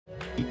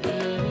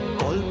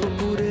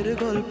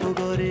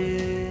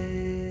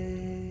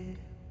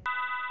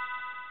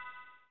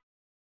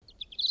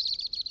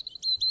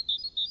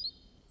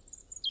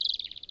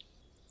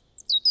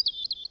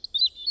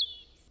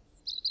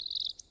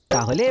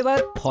তাহলে এবার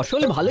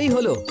ফসল ভালোই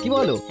হলো, কি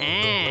বলো?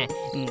 হ্যাঁ,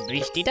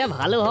 বৃষ্টিটা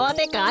ভালো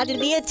হওয়াতে কাজ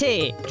দিয়েছে।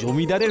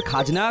 জমিদারের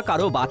খাজনা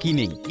কারো বাকি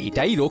নেই,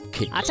 এটাই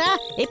রক্ষে। আচ্ছা,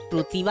 এই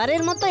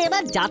প্রতিবারের মতো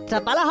এবার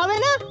যাত্রাপালা হবে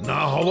না?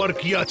 না হওয়ার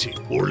কি আছে,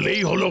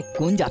 করলেই হলো।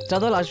 কোন যাত্রা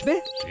দল আসবে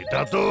সেটা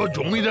তো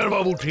জমিদার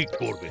বাবু ঠিক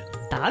করবে।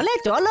 তাহলে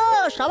চলো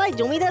সবাই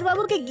জমিদার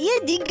বাবুকে গিয়ে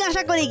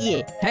জিজ্ঞাসা করে গিয়ে।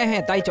 হ্যাঁ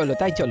হ্যাঁ, তাই চলো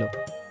তাই চলো।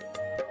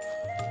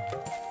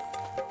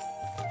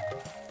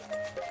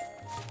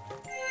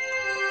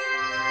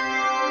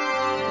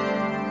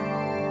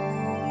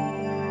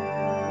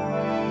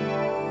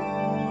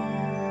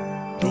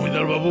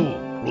 জমিদার বাবু,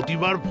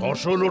 প্রতিবার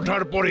ফসল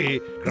ওঠার পরে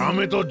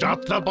গ্রামে তো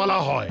যাত্রাপালা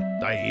হয়,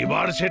 তাই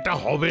এবার সেটা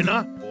হবে না?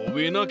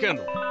 হবে না কেন?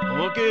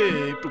 আমাকে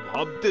একটু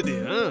ভাবতে দে।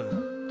 হ্যাঁ,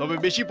 তবে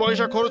বেশি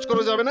পয়সা খরচ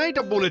করা যাবে না,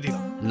 এটা বলে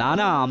দিলাম। না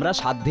না, আমরা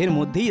সাধ্যের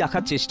মধ্যেই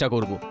রাখার চেষ্টা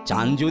করব।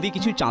 চান যদি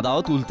কিছু চাঁদাও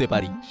তুলতে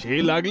পারি। সে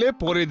লাগলে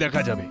পরে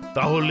দেখা যাবে।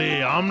 তাহলে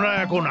আমরা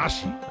এখন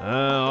আসি।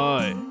 হ্যাঁ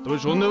আয়, তবে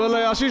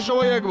সন্ধ্যেবেলায় আসিস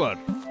সবাই একবার।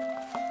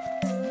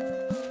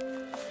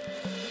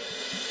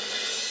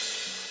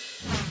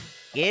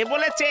 কে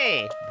বলেছে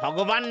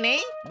ভগবান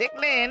নেই?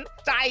 দেখলেন,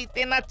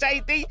 চাইতে না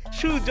চাইতেই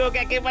সুযোগ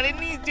একেবারে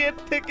নিজের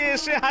থেকে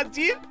এসে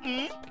হাজির।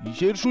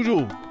 কিসের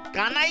সুযোগ?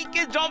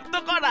 কানাইকে জব্দ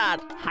করার।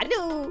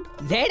 হালু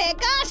ঝেড়ে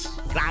কাশ।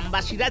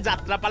 গ্রামবাসীরা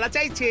যাত্রাপালা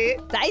চাইছে,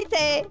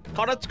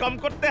 খরচ কম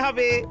করতে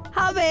হবে।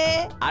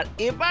 আর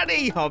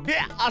এবারেই হবে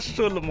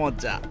আসল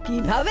মজা।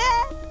 কিভাবে?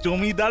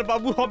 জমিদার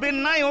বাবু হবেন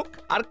নায়ক,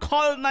 আর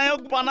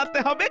খলনায়ক বানাতে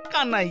হবে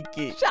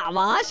কানাইকে।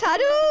 সাবাস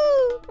হারু,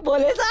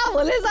 বলে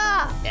যা।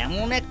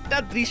 এমন একটা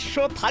দৃশ্য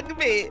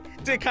থাকবে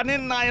যেখানে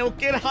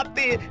নায়কের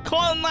হাতে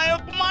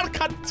খলনায়ক মার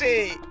খাচ্ছে।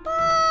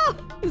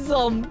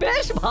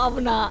 জম্পেশ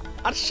ভাবনা।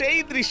 আর সেই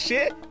দৃশ্যে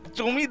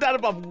জমিদার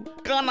বাবু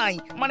কানাই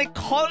মানে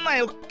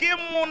খলনায়ককে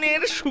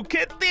মনের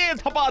সুখে দে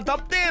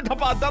ধপাধপ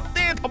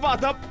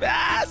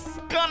ব্যাস,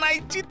 কানাই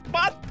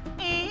চিৎপাত।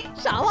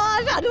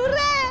 সাবাস হারু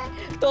রে,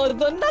 তোর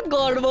জন্য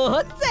গর্ব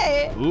হচ্ছে।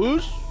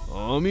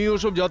 আমি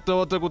ওসব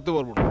যাত্রাবার্তা করতে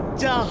পারবো না।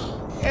 যা,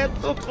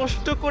 এত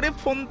কষ্ট করে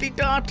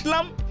ফন্তিটা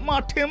আটলাম,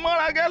 মাঠে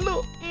মারা গেল।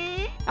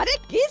 আরে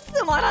কিচ্ছু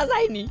মারা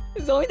যায়নি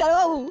জমিদার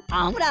বাবু,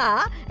 আমরা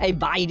এই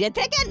বাইরে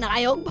থেকে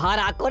নায়ক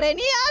ভাড়া করে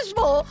নিয়ে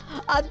আসবো,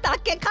 আর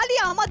তাকে খালি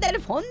আমাদের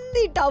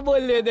ফন্দিটা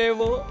বলে দেব,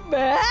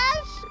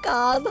 ব্যাস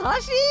কাজ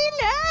হাসিল।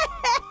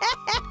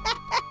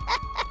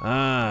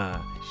 হ্যাঁ,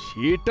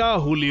 সেটা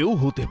হলেও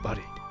হতে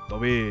পারে,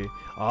 তবে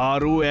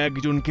আরো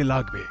একজনকে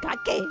লাগবে।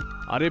 কাকে?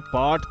 আরে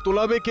পাট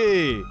তোলাবে কে?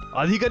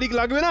 আধিকারিক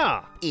লাগবে না?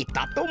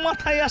 এটা তো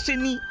মাথায়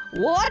আসেনি।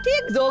 ও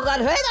ঠিক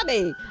জোগাড় হয়ে যাবে।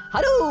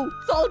 হারু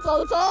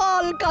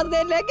চল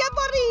কাজে লেগে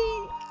পড়ি।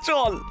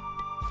 চল।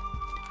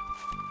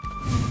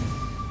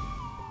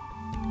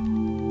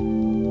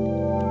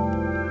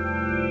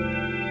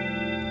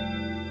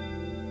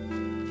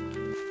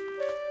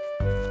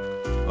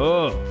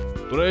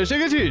 তোরা এসে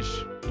গেছিস?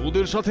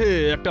 তোদের সাথে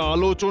একটা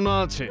আলোচনা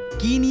আছে।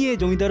 কি নিয়ে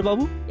জমিদার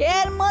বাবু?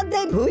 এর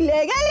মধ্যে ভুলে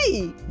গেলি,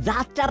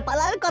 যাত্রার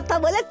পালার কথা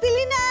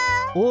বলেছিলি না?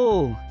 ও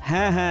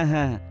হ্যাঁ হ্যাঁ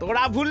হ্যাঁ।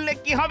 তোরা ভুললে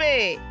কি হবে,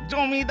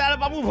 জমিদার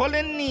বাবু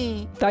ভোলেননি।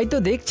 তাই তো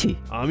দেখছি।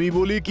 আমি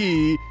বলি কি,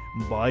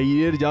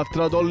 বাইরের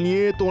যাত্রা দল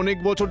নিয়ে তো অনেক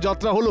বছর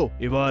যাত্রা হলো,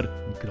 এবার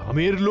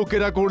গ্রামের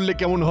লোকেরা করলে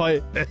কেমন হয়?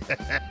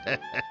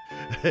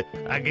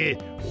 আগে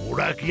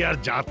ওরা কি আর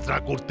যাত্রা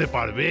করতে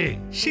পারবে?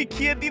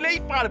 শিখিয়ে দিলেই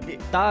পারবে।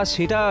 তা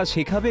সেটা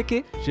শেখাবে কে?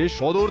 সে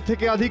সদর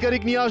থেকে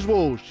আধিকারিক নিয়ে আসবো,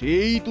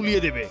 সেই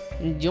তুলিয়ে দেবে।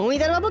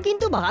 জমিদার বাবু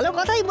কিন্তু ভালো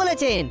কথাই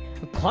বলেছেন,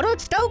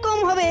 খরচটাও কম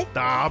হবে।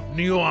 তা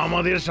আপনিও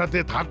আমাদের সাথে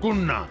থাকুন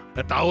না,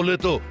 তাহলে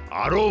তো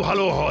আরো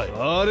ভালো হয়।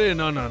 আরে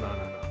না না না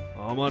না,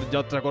 আমার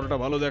যাত্রা করাটা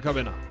ভালো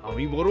দেখাবে না,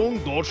 আমি বরং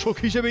দর্শক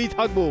হিসেবেই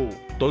থাকবো।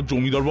 তো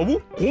জমিদার বাবু,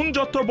 কোন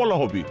যাত্রা বলা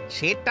হবে?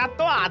 সেটা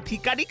তো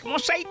আধিকারিক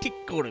মশাই ঠিক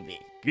করবে।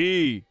 কি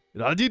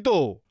রাজি তো?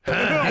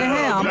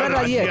 হ্যাঁ, আমরা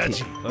রাজি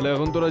আছি। তাহলে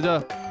এখন তোরা যা,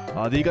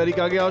 আধিকারিক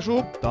আগে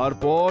আসুক,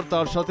 তারপর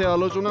তার সাথে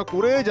আলোচনা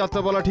করে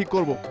যাত্রাপালা ঠিক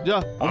করব। যা।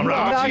 আমরা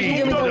আছি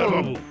জমিদার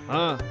বাবু।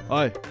 হ্যাঁ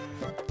আয়।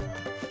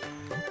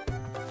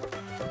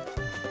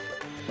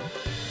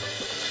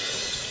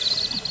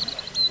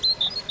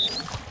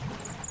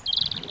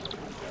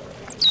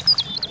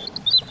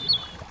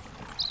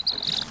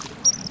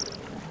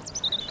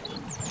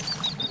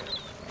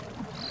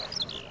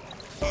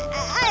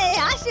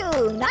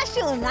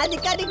 আসুন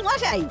আধিকারিক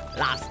মশাই।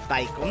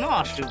 রাস্তায় কোনো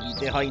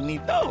অসুবিধে হয়নি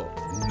তো?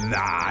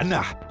 না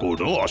না,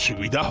 কোনো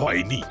অসুবিধা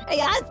হয়নি।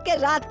 আজকে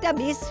রাতটা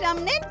বিশ্রাম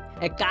নেন,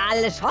 কাল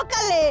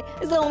সকালে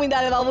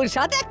জমিদার বাবুর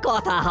সাথে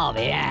কথা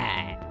হবে।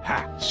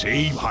 হ্যাঁ,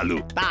 সেই ভালো।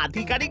 তা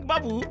আধিকারিক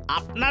বাবু,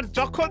 আপনার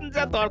যখন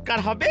যা দরকার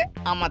হবে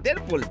আমাদের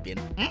বলবেন।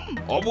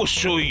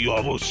 অবশ্যই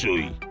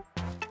অবশ্যই।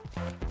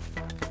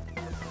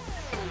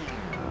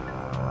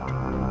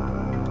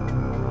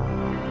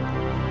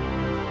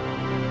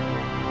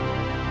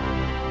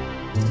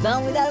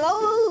 জমিদার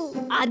বাবু,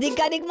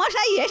 আধিকারিক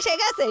মশাই এসে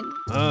গেছেন।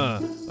 হ্যাঁ,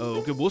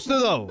 ওকে বসতে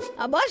দাও।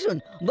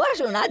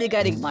 বসুন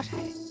আধিকারিক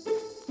মশাই।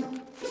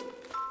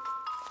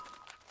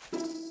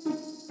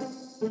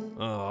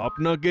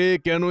 আপনাকে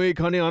কেন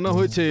এখানে আনা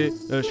হয়েছে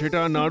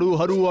সেটা নাড়ু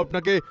হারু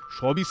আপনাকে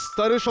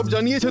সবিস্তারে সব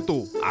জানিয়েছে তো?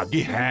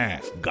 আগে হ্যাঁ,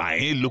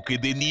 গায়ে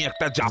লোকেদের নিয়ে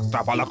একটা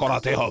যাত্রাপালা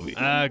করাতে হবে।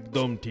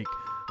 একদম ঠিক।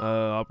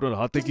 আপনার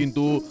হাতে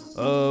কিন্তু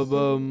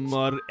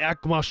আর 1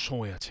 মাস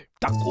সময় আছে।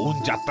 তা কোন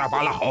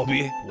যাত্রাপালা হবে?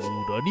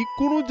 পৌরাণিক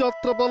কোনো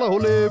যাত্রাপালা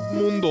হলে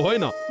মন্দ হয়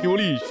না, কি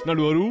বলিস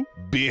নাড়ু হারু?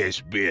 বেশ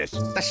বেশ।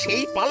 তা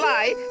সেই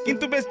পালায়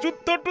কিন্তু বেশ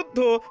যুদ্ধ টুদ্ধ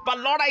বা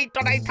লড়াই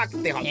টড়াই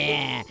থাকতে হবে।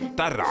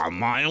 তা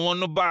রামায়ণ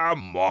বা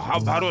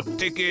মহাভারত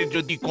থেকে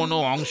যদি কোনো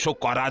অংশ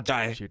করা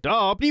যায়। সেটা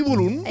আপনি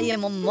বলুন। এই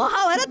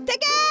মহাভারত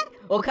থেকে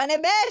ওখানে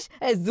বেশ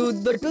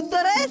যুদ্ধ টুদ্ধ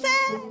রয়েছে।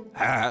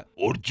 হ্যাঁ,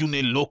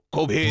 অর্জুনের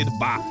লক্ষ্যভেদ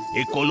বা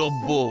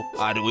একলব্য,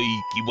 আর ওই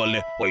কি বলে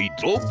ওই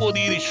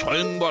দ্রৌপদীর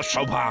স্বয়ংবর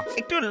সভা।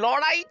 একটু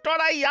লড়াই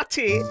টড়াই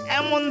আছে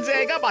এমন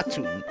জায়গা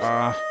বাছুন।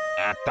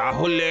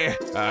 তাহলে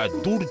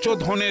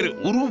দুর্যোধনের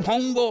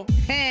উরুভঙ্গ।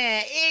 হ্যাঁ,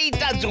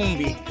 এইটা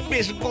জমবে,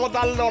 বেশ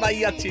গদাল লড়াই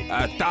আছে।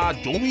 তা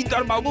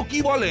জমিদার বাবু কি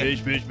বলে? বেশ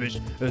বেশ বেশ,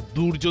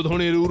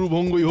 দুর্যোধনের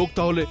উরুভঙ্গই হোক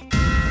তাহলে।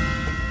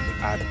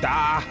 তা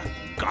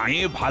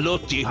গায়ে ভালো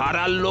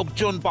চেহারার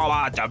লোকজন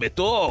পাওয়া যাবে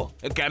তো?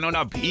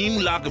 কেননা ভীম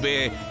লাগবে,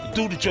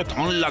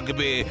 দুর্যোধন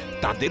লাগবে,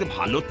 তাদের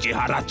ভালো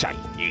চেহারা চাই,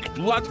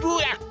 একটু আধটু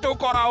একটু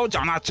করাও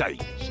জানা চাই।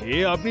 সে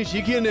আপনি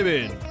শিখিয়ে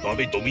নেবেন।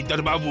 তবে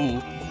জমিদার বাবু,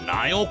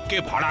 নায়ককে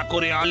ভাড়া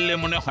করে আনলে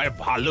মনে হয়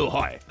ভালো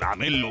হয়।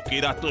 গ্রামের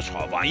লোকেরা তো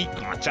সবাই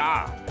কাঁচা,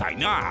 তাই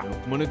না?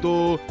 মানে তো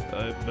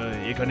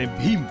এখানে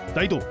ভীম,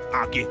 তাই তো?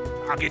 আগে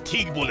আগে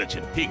ঠিক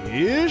বলেছেন, ঠিক।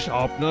 বেশ,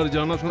 আপনার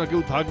জানাশোনা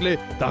কেউ থাকলে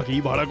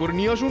তাকেই ভাড়া করে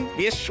নিয়ে আসুন।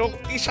 বেশ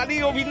শক্তিশালী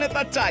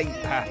অভিনেতা চাই।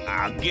 হ্যাঁ,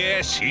 আগে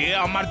সে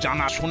আমার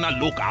জানাশোনা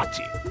লোক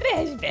আছে।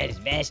 বেশ বেশ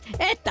বেশ,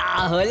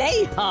 তাহলেই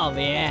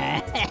হবে।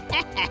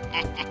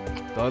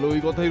 তাহলে ওই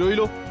কথাই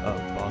রইল।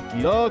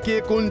 বাকিরা কে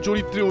কোন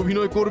চরিত্রে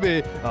অভিনয় করবে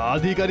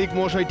আধিকারিক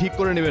মশাই ঠিক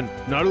করে নেবেন।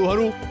 নাড়ু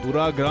হারু,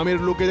 তোরা গ্রামের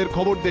লোকেদের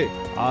খবর দে,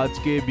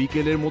 আজকে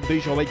বিকেলের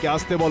মধ্যেই সবাইকে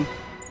আসতে বল।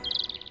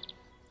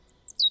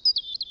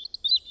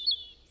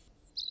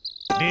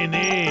 নে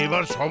নে,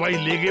 এবার সবাই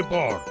লেগে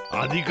পড়,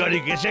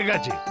 আধিকারিক এসে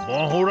গেছে,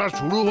 মহড়া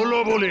শুরু হলো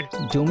বলে।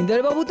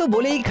 জমিদার বাবু তো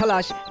বলেই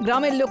খালাস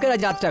গ্রামের লোকেরা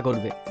যাত্রা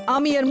করবে,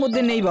 আমি এর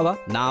মধ্যে নেই বাবা।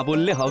 না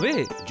বললে হবে?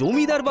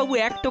 জমিদার বাবু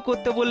একটো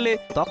করতে বললে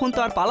তখন তো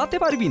আর পালাতে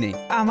পারবি না।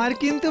 আমার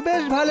কিন্তু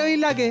বেশ ভালোই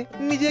লাগে,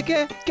 নিজেকে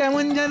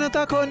কেমন যেন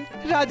তখন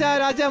রাজা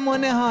রাজা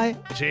মনে হয়।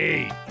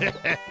 সেই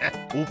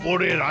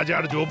উপরে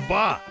রাজার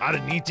জব্বা আর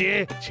নিচে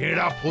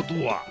ছেঁড়া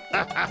ফতুয়া।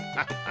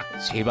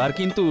 সেবার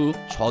কিন্তু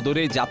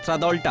সদরের যাত্রা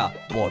দলটা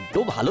বড্ড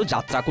ভালো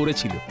যাত্রা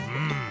করেছিল।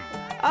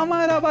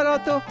 আমার আবার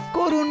অত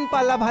করুণ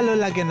পালা ভালো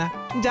লাগে না।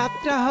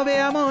 যাত্রা হবে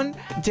এমন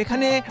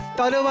যেখানে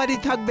তরবারি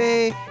থাকবে,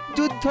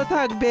 যুদ্ধ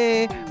থাকবে,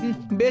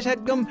 বেশ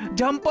একদম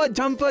ঝম্পর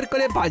ঝম্পর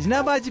করে বাজনা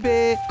বাজবে,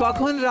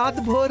 কখন রাত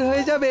ভোর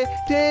হয়ে যাবে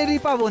টেরই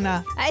পাবো না।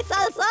 এই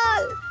চল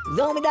চল,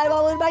 জমিদার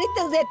বাবুর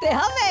বাড়িতে যেতে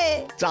হবে।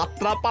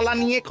 যাত্রা পালা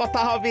নিয়ে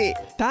কথা হবে।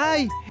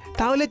 তাই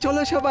তাহলে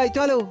চলো সবাই,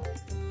 চলো।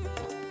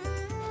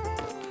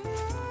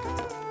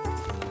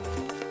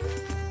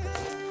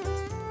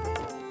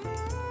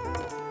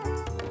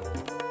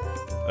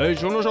 এই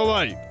শোনো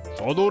সবাই,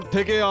 সদর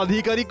থেকে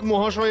আধিকারিক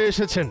মহাশয়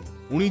এসেছেন।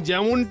 উনি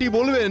যেমনটি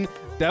বলবেন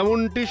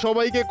তেমনটি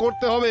সবাইকে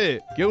করতে হবে,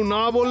 কেউ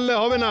না বললে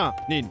হবে না।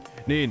 নিন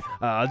নিন,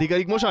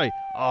 আধিকারিক মশাই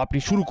আপনি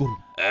শুরু করুন।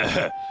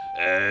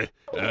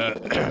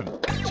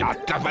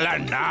 যাত্রাপালার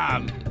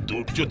নাম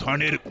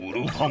দুর্যোধনের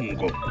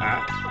উরুভঙ্গ।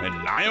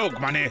 নায়ক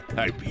মানে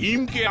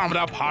ভীমকে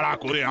আমরা ভাড়া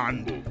করে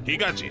আনবো,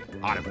 ঠিক আছে?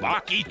 আর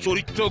বাকি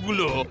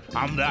চরিত্রগুলো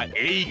আমরা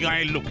এই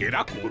গাঁয়ের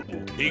লোকেরা করব,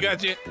 ঠিক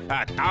আছে?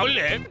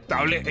 তাহলে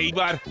তাহলে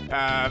এইবার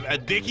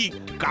দেখি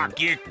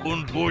কাকে কোন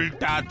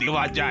রোলটা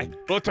দেওয়া যায়।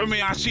 প্রথমে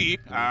আসি,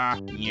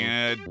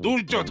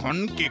 দুর্যোধন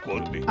কে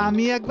করবে?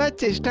 আমি একবার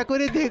চেষ্টা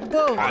করে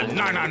দেখবো।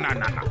 না না না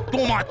না না,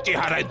 তোমার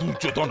চেহারায়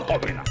দুর্যোধন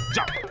হবে না।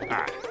 যাও,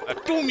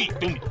 তুমি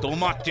তুমি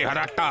তোমার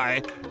চেহারাটায়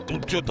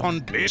দুর্যোধন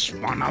বেশ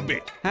মানাবে।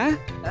 হ্যাঁ,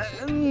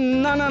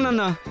 না না না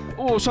না,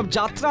 ও সব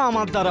যাত্রা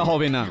আমার দ্বারা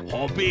হবে না।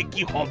 হবে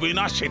কি হবে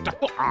না সেটা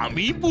তো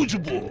আমি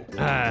বুঝবো।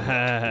 হ্যাঁ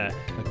হ্যাঁ হ্যাঁ,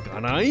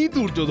 কানাই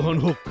দুর্যোধন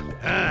হোক।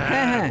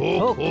 হ্যাঁ,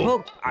 হোক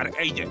হোক। আর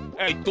এই যে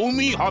এই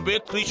তুমি হবে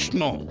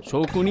কৃষ্ণ।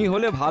 শকুনি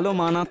হলে ভালো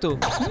মানাতো।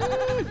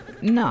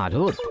 না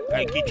রোদ,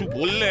 এই কিছু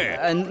বললে?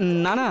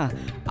 না না,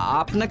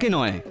 আপনাকে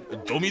নয়।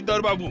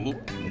 জমিদার বাবু,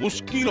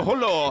 মুশকিল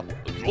হলো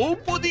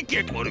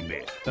দ্রৌপদীকে করবে।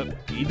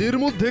 এদের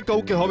মধ্যে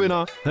কাউকে হবে না।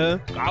 হ্যাঁ,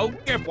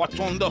 কাউকে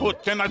পছন্দ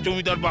হচ্ছে না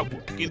জমিদার বাবু,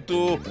 কিন্তু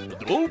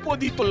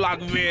দ্রৌপদী তো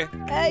লাগবে।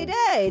 এই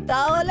রে,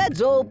 তাহলে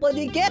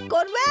দ্রৌপদী কে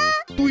করবে?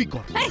 তুই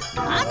কর।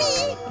 আমি?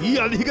 এই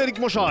আধিকারিক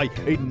মশাই,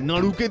 এই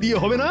নাড়ুকে দিয়ে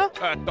হবে না।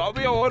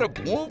 তবে ওর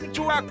মুখ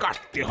চূড়া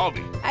কাটতে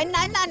হবে।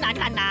 না না না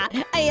না না,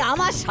 এই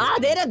আমার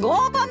সাধের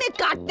গোপ আমি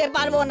কাটতে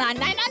পারবো না।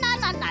 না না না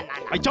না না না।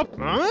 আই চপ,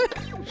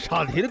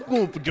 সাধের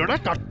গোপ জোড়া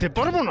কাটতে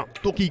পারবো না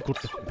তো কি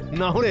করতে হবে?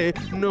 না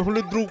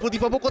হলে দ্রৌপদী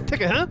পাবো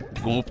কোত্থেকে? হ্যাঁ,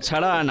 গোপ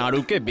ছাড়া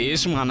নাড়ুকে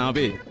বেশ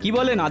মানাবে, কি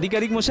বলেন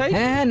আধিকারিক মশাই?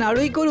 হ্যাঁ,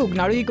 নাড়ুই করুক,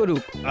 নাড়ুই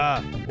করুক।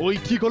 ওই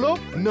ঠিক হলো,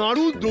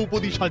 নাড়ু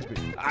দ্রৌপদী সাজবে।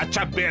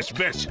 আচ্ছা বেশ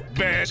বেশ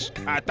বেশ,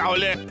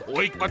 তাহলে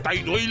ওই কথাই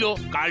রইলো।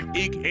 কাল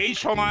ঠিক এই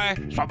সময়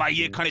সবাই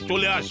এখানে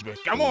চলে আসবে,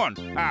 কেমন?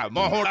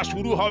 মহড়া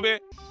শুরু হবে।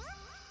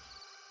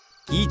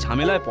 কি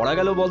ঝামেলায় পড়া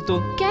গেল বলতো?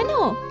 কেন,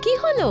 কি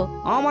হলো?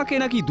 আমাকে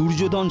নাকি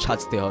দুর্যোধন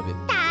সাজতে হবে।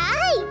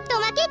 তাই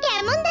তোমাকে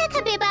কেমন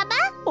দেখাবে বাবা?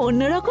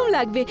 অন্যরকম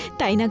লাগবে,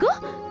 তাই না গো?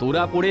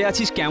 তোরা পড়ে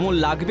আছিস কেমন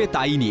লাগবে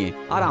তাই নিয়ে,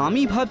 আর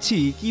আমি ভাবছি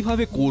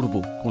কিভাবে করব।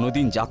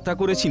 কোনোদিন যাত্রা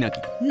করেছি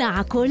নাকি? না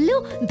করলেও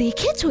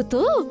দেখেছো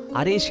তো।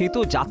 আরে সে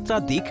তো যাত্রা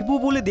দেখবো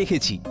বলে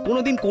দেখেছি,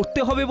 কোনোদিন করতে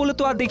হবে বলে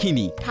তো আর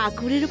দেখিনি।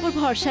 ঠাকুরের উপর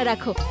ভরসা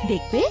রাখো,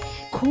 দেখবে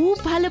খুব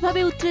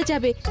ভালোভাবে উতরে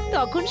যাবে।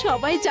 তখন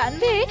সবাই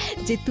জানবে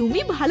যে তুমি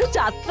ভালো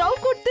যাত্রাও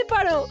করতে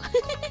পারো।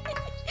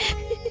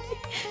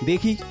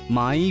 দেখি,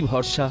 মাই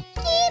ভরসা।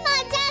 কি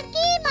মজা,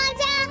 কি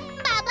মজা!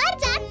 বাবার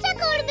যাত্রা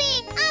করবে,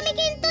 আমি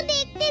কিন্তু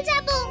দেখতে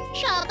যাব।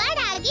 সবার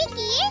আগে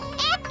গিয়ে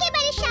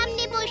একেবারে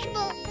সামনে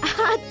বসবো।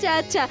 আচ্ছা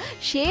আচ্ছা,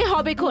 সে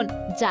হবে খন।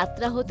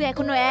 যাত্রা হতে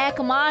এখনো 1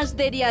 মাস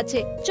দেরি আছে।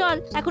 চল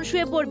এখন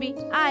শুয়ে পড়বি,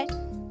 আয়।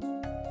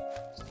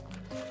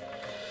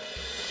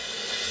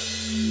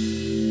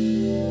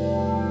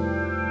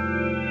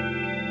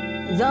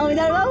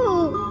 জমিদার বাবু,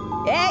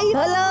 এই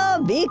হলো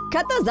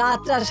বিখ্যাত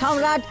যাত্রা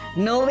সম্রাট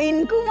নবীন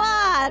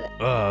কুমার।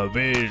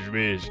 বেশ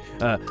বেশ,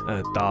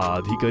 তা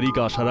আধিকারিক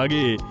আসার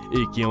আগে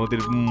এই কি আমাদের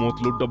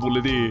মতলবটা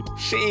বলে দে।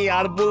 সে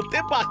আর বলতে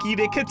বাকি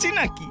রেখেছি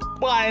নাকি?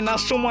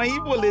 বায়নার সময়ই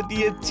বলে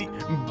দিয়েছি।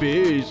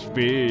 বেশ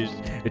বেশ,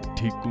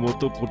 ঠিক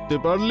মতো করতে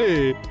পারলে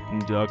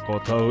যা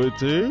কথা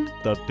হয়েছে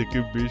তার থেকে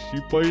বেশি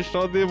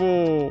পয়সা দেব।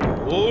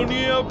 ও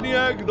নিয়ে আপনি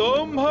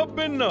একদম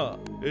ভাববেন না।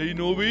 এই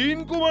নবীন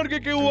কুমারকে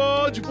কেউ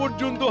আজ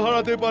পর্যন্ত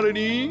হারাতে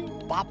পারেনি।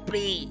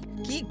 বাপরে,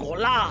 কি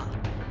গলা!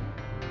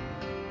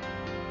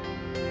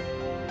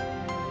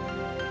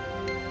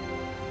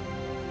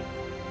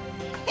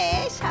 হে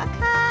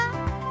সখা,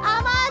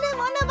 আমার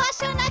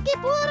মনোবাসনা কি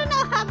পূর্ণ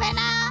হবে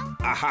না?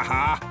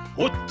 আহা,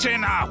 হচ্ছে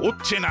না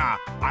হচ্ছে না,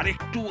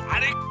 আরেকটু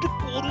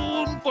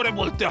করুণ করে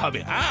বলতে হবে।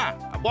 হ্যাঁ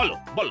বলো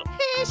বলো।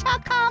 হে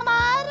সখা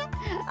আমার,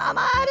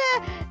 আমার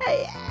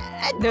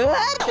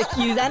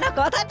কি জানো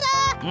কথাটা?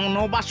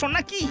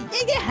 মনোবাসনা কি?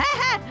 এই যে, হ্যাঁ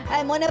হ্যাঁ,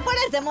 মনে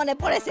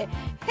পড়েছে।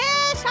 হে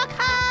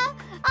সখা,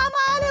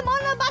 আমার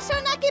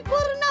মনোবাসনা কি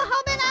পূর্ণ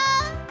হবে না?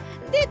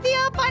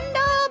 দ্বিতীয়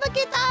পাণ্ডব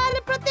কি তার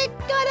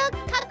প্রতিজ্ঞা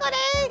রক্ষা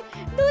করে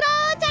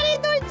দুরাচারী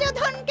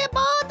দুর্যোধনকে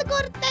বধ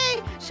করতে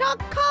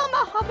সক্ষম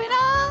হবে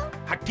না?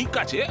 হ্যাঁ ঠিক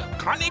আছে,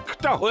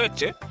 খানিকটা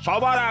হয়েছে।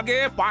 সবার আগে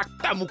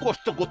পাঠটা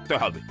মুখস্থ করতে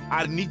হবে,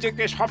 আর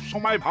নিজেকে সব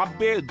সময়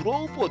ভাববে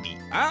দ্রৌপদী,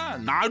 হ্যাঁ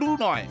নাড়ু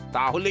নয়।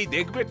 তাহলেই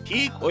দেখবে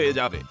ঠিক হয়ে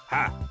যাবে।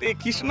 হ্যাঁ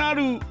দেখিস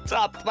নাড়ু,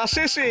 যাত্রা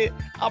শেষে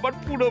আবার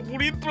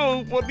পুরোপুরি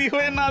দ্রৌপদী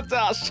হয়ে না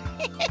যাস।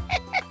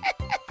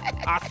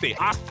 আস্তে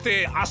আস্তে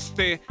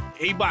আস্তে।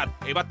 এইবার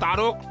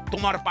তারক,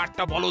 তোমার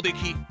পাঠটা বলো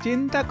দেখি।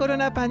 চিন্তা করো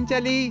না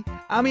পাঞ্চালি,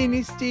 আমি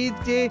নিশ্চিত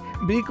যে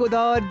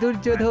বৃকোদর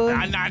দুর্যোধন।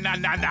 না না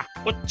না না,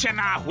 হচ্ছে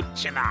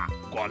না।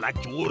 গলা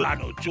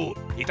জোরানো জোর।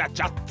 এটা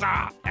যাত্রা,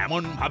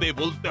 এমন ভাবে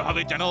বলতে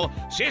হবে যেন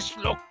শেষ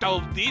লোকটা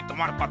অবধি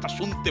তোমার কথা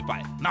শুনতে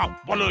পায়। নাও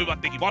বলো, এবার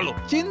দেখি বলো।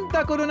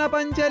 চিন্তা করো না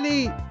পাঞ্চালি,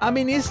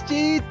 আমি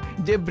নিশ্চিত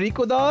যে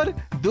বৃকোদর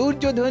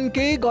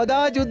দুর্যোধনকে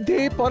গদা যুদ্ধে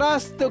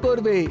পরাস্ত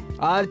করবে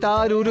আর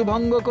তার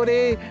উরুভঙ্গ করে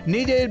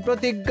নিজের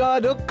প্রতিজ্ঞা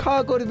রক্ষা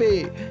করবে।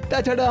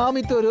 তাছাড়া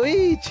আমি তো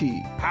রয়েছি।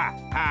 হ্যাঁ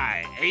হ্যাঁ,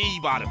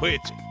 এইবার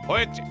হয়েছে।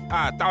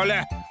 তাহলে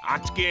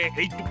আজকে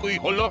এইটুকুই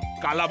হলো।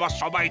 কাল আবার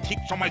সবাই ঠিক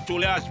সময়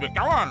চলে আসবে,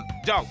 কেমন?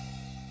 যাও।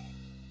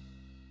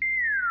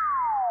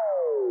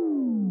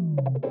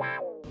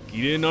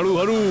 কিরে নাড়ু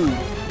হারু,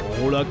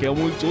 ওরা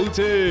কেমন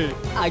চলছে?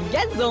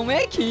 আজ্ঞা জমে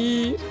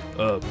ক্ষীর।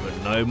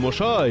 নায়েব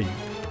মশাই,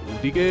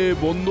 ওদিকে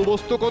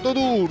বন্দোবস্ত কত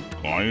দূর?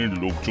 গাঁয়ের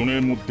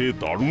লোকজনের মধ্যে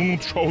দারুণ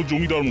উৎসাহ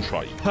জমিদার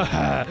মশাই।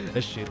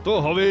 সে তো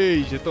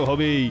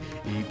হবেই।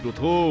 এই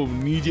প্রথম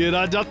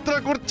নিজেরা যাত্রা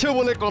করছে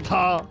বলে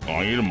কথা।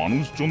 গাঁয়ের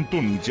মানুষজন তো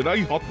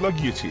নিজেরাই হাত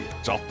লাগিয়েছে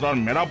যাত্রার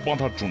মেরাপ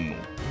বাঁধার জন্য।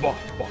 বাহ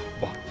বাহ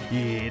বাহ,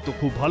 এ তো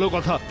খুব ভালো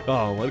কথা।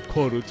 আমার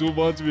খরচও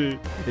বাঁচবে।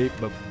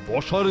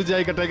 বসার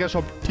জায়গাটা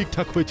সব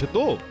ঠিকঠাক হয়েছে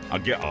তো?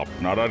 আগে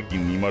আপনার আর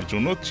গিন্নিমার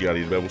জন্য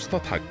চেয়ারের ব্যবস্থা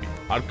থাকবে,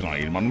 আর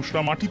গাঁয়ের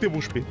মানুষরা মাটিতে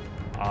বসবে।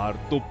 আর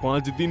তো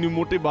 5 দিন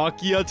মোটে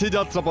বাকি আছে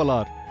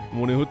যাত্রাপালার।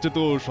 মনে হচ্ছে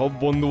তো সব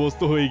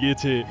বন্দোবস্ত হয়ে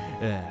গিয়েছে,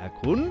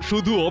 এখন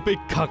শুধু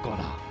অপেক্ষা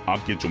করা।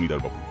 আগে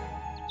জমিদার বাবু।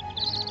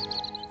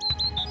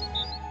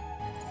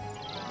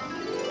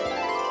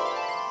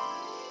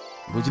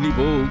 বুঝলি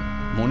বউ,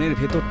 মনের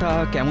ভেতরটা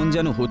কেমন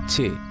যেন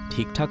হচ্ছে।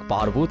 ঠিকঠাক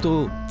পারবো তো?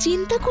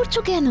 চিন্তা করছো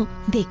কেন?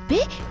 দেখবে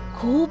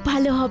খুব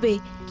ভালো হবে।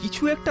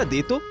 কিছু একটা দে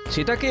তো,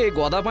 সেটাকে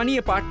গদা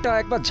বানিয়ে পাটটা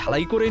একবার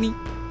ঝালাই করে নি।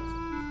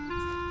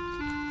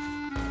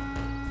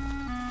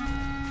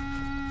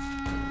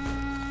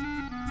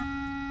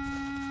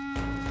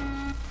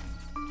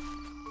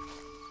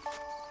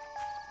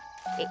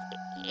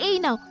 এই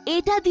নাও,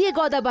 এটা দিয়ে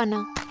গদা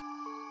বানাও।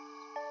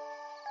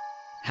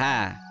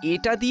 হ্যাঁ,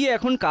 এটা দিয়ে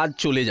এখন কাজ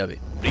চলে যাবে।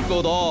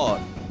 বৃকোদর,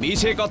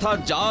 মিছে কথার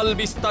জাল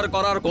বিস্তার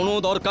করার কোনো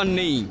দরকার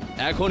নেই।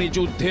 এখনই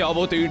যুদ্ধে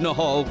অবতীর্ণ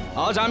হও।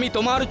 আজ আমি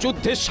তোমার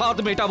যুদ্ধের স্বাদ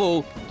মেটাবো।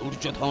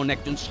 দুর্যোধন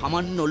একজন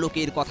সামান্য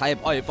লোকের কথায়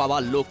ভয়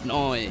পাওয়ার লোক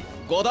নয়।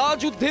 গদা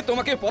যুদ্ধে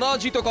তোমাকে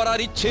পরাজিত করার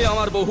ইচ্ছে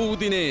আমার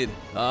বহুদিনের।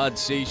 আজ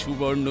সেই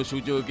সুবর্ণ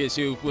সুযোগ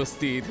এসে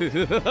উপস্থিত।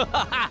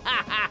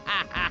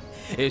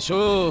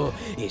 এসো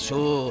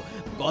এসো,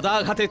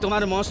 গদাঘাতে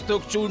তোমার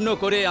মস্তক চূর্ণ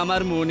করে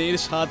আমার মনের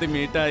স্বাদ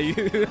মেটাই।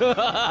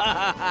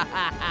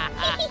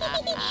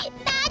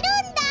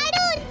 দারুণ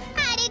দারুণ,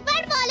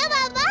 আরেকবার বলো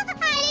বাবা,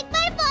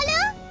 আরেকবার বলো।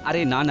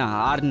 আরে না না,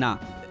 আর না,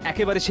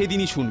 একেবারে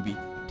সেদিনই শুনবি।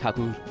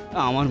 ঠাকুর,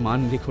 আমার মান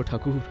রেখো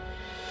ঠাকুর।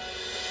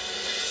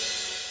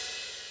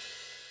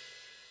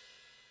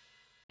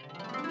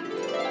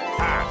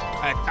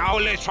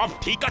 তাহলে সব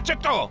ঠিক আছে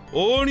তো?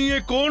 ও নিয়ে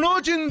কোনো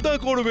চিন্তা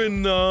করবেন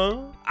না।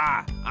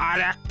 আর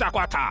একটা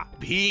কথা,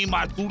 ভীম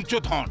আর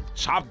দুর্যোধন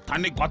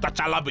সাবধানে গদা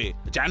চালাবে,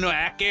 যেন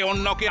একে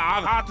অন্যকে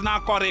আঘাত না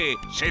করে,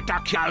 সেটা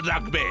খেয়াল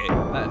রাখবে।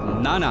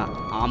 না না,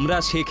 আমরা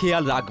সে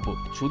খেয়াল রাখবো,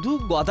 শুধু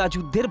গদা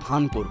যুদ্ধের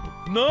ভান করব।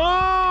 না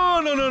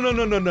না না না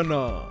না না না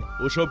না,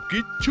 ওসব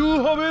কিচ্ছু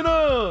হবে না।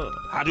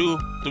 হারু,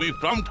 তুমি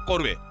প্রম্পট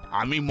করবে,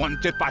 আমি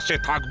মঞ্চের পাশে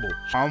থাকবো।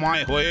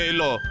 সময় হয়ে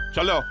এলো,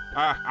 চলো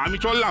আমি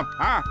চললাম।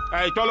 হ্যাঁ,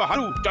 এই চলো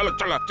হারু, চলো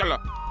চলো চলো।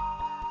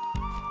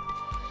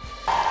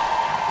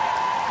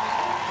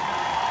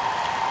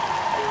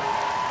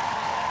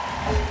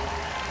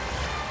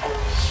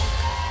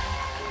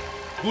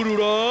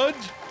 গুরুরাজ,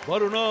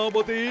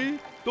 বরণাবতী,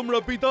 তোমরা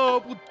পিতা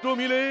পুত্র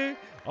মিলে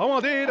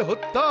আমাদের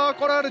হত্যা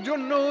করার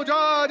জন্য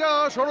যা যা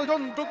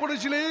ষড়যন্ত্র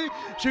করেছিলে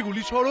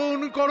সেগুলি স্মরণ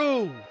করো।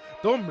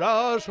 তোমরা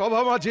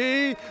সভা মাঝে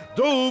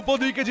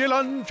দ্রৌপদীকে যে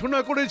লাঞ্ছনা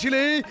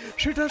করেছিলে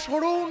সেটা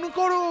স্মরণ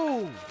করো।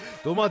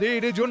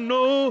 তোমাদের জন্য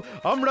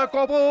আমরা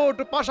কপট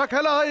পাশা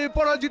খেলায়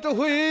পরাজিত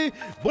হয়ে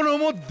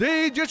বনমধ্যে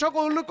যে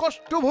সকল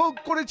কষ্ট ভোগ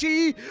করেছি,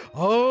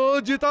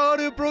 আজ তার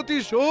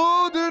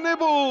প্রতিশোধ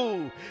নেব।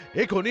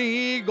 এখনই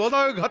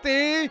গদাঘাতে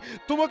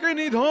তোমাকে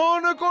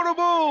নিধন করব,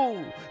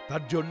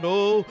 তার জন্য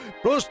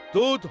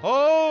প্রস্তুত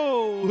হও।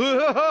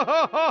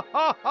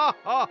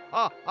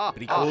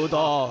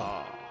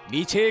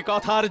 মিছে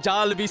কথার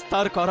জাল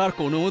বিস্তার করার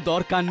কোনো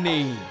দরকার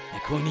নেই।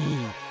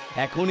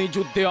 এখনই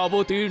যুদ্ধে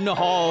অবতীর্ণ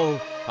হও।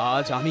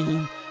 আজ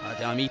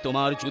আমি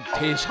তোমার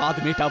যুদ্ধে স্বাদ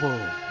মেটাবো।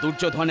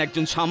 দুর্যোধন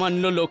একজন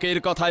সামান্য লোকের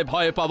কথায়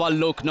ভয় পাওয়ার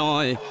লোক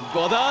নয়।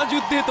 গদা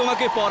যুদ্ধে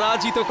তোমাকে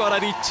পরাজিত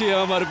করার ইচ্ছে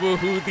আমার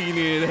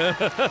বহুদিনের।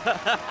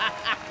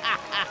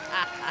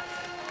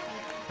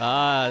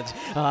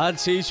 আজ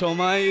সেই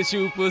সময় এসে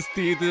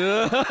উপস্থিত।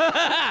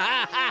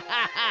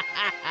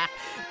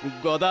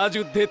 গদা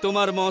যুদ্ধে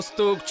তোমার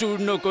মস্তক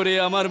চূর্ণ করে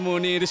আমার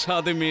মনের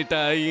স্বাদ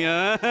মেটাই।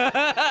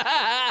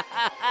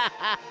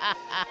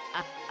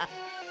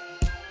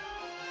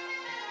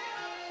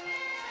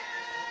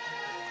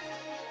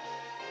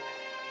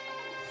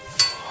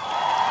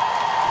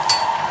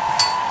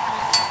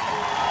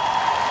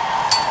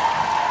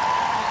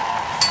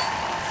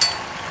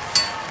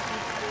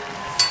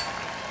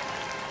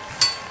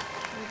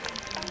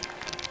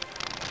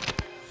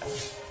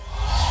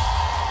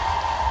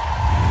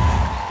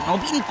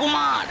 নবীন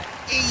কুমার,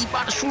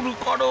 এইবার শুরু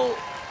করো।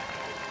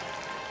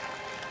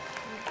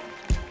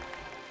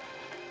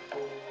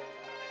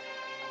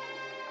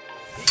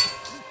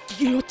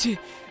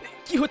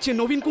 কি হচ্ছে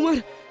নবীন কুমার?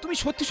 তুমি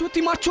সত্যি সত্যি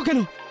মারছো কেন?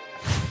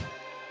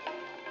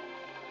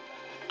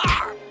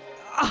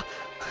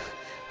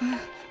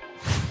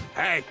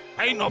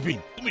 এই নবীন,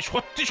 তুমি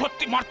সত্যি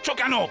সত্যি মারছো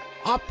কেন?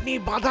 আপনি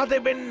বাধা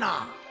দেবেন না।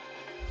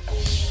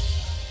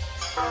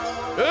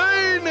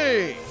 এই নে,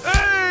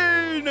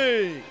 এই নে,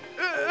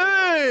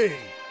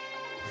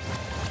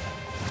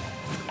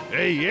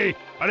 এই এই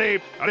আরে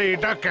আরে,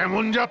 এটা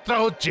কেমন যাত্রা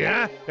হচ্ছে?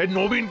 হ্যাঁ, এই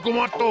নবীন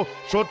কুমার তো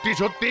সত্যি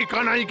সত্যি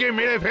কানাইকে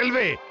মেরে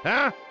ফেলবে।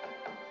 হ্যাঁ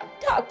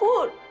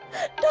ঠাকুর,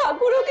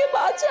 ঠাকুর ওকে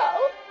বাঁচাও,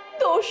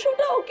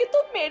 দস্যুটা ওকে তো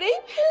মেরেই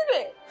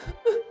ফেলবে।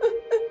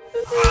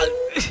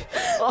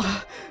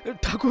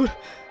 ঠাকুর,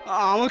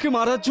 আমাকে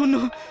মারার জন্য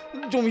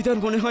জমিদার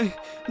মনে হয়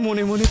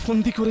মনে মনে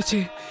ফন্দি করেছে।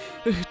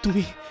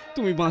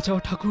 তুমি বাঁচাও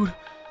ঠাকুর,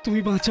 তুমি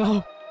বাঁচাও।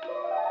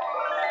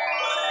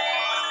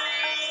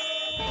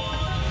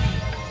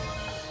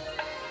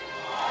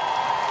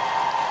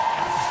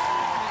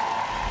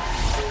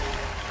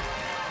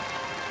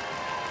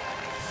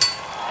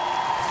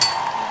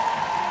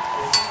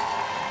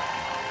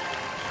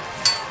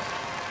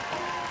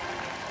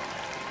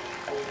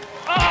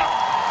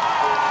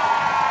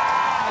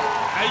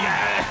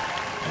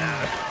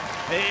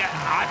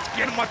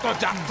 আজকের মতো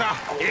যাত্রা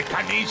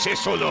এখানেই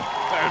শেষ হলো।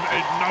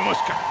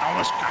 নমস্কার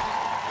নমস্কার।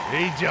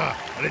 এই যা,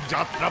 আরে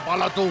যাত্রা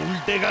পালা তো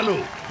উল্টে গেল।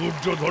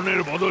 দুর্যোধনের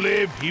বদলে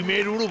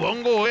ভীমের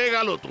উরুভঙ্গ হয়ে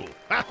গেল তো।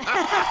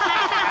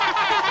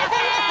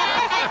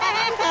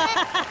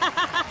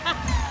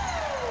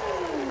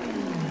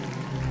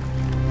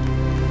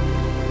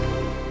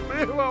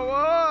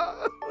 বাবা,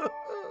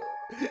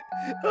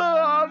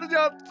 আর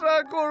যাত্রা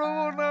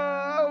করবো না।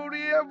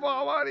 উড়িয়ে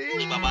বাবারি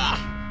বাবা,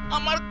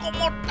 আমার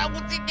কোমরটা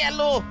বুঝি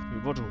গেল।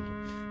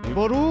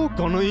 এবারও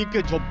কানাইকে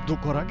জব্দ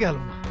করা গেল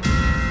না।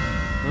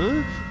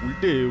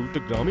 উল্টে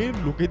গ্রামের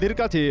লোকেদের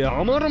কাছে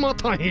আমার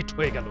মাথা হেঁট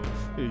হয়ে গেল।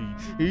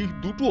 এই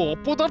দুটো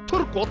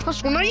অপদার্থর কথা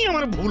শোনাই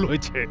আমার ভুল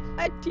হয়েছে।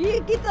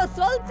 ঠিকই তো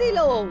চলছিল,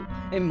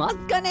 এই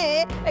মাঝখানে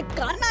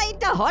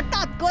কানাইটা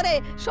হঠাৎ করে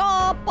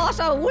সব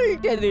পাশা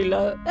উল্টে দিল।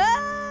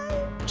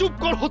 চুপ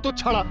কর হতো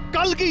ছাড়া,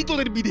 কালকেই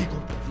তোদের বিদায়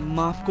করব।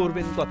 মাফ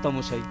করবেন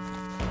কর্তামশাই।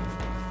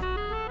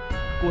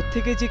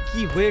 কোত্থেকে যে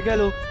কি হয়ে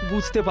গেল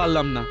বুঝতে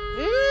পারলাম না।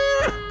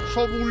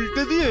 সব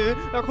উল্টে দিয়ে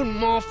এখন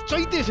মাফ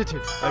চাইতে এসেছে।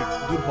 এই,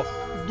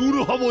 দূর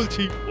হ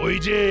বলছি। ওই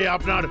যে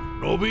আপনার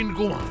নবীন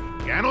কুমার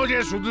কেন যে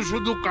শুধু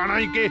শুধু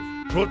কানাইকে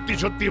সত্যি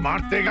সত্যি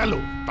মারতে গেল,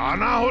 তা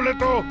না হলে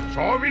তো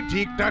সবই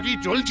ঠিকঠাকই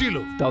চলছিল।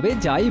 তবে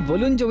যাই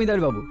বলুন জমিদার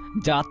বাবু,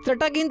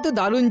 যাত্রাটা কিন্তু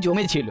দারুণ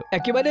জমেছিল,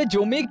 একেবারে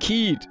জমে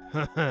ক্ষীর।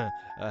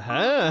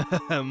 হ্যাঁ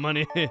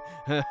মানে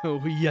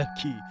ওই আর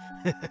কি।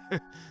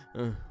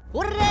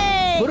 হুররে!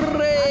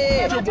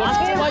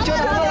 আসছে বছর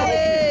হবে।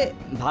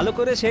 ভালো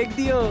করে শেক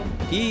দিও।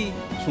 কি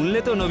শুনলে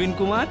তো নবীন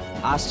কুমার,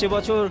 আসছে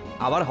বছর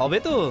আবার হবে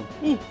তো?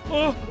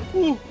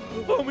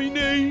 আমি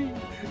নেই,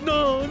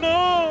 না না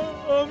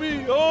আমি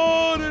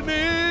আর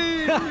নেই।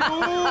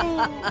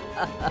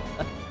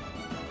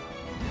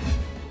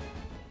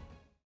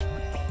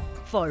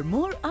 For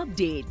more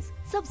updates,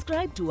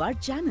 subscribe to our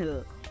channel,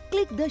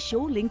 click the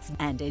show links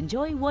and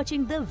enjoy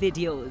watching the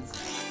videos.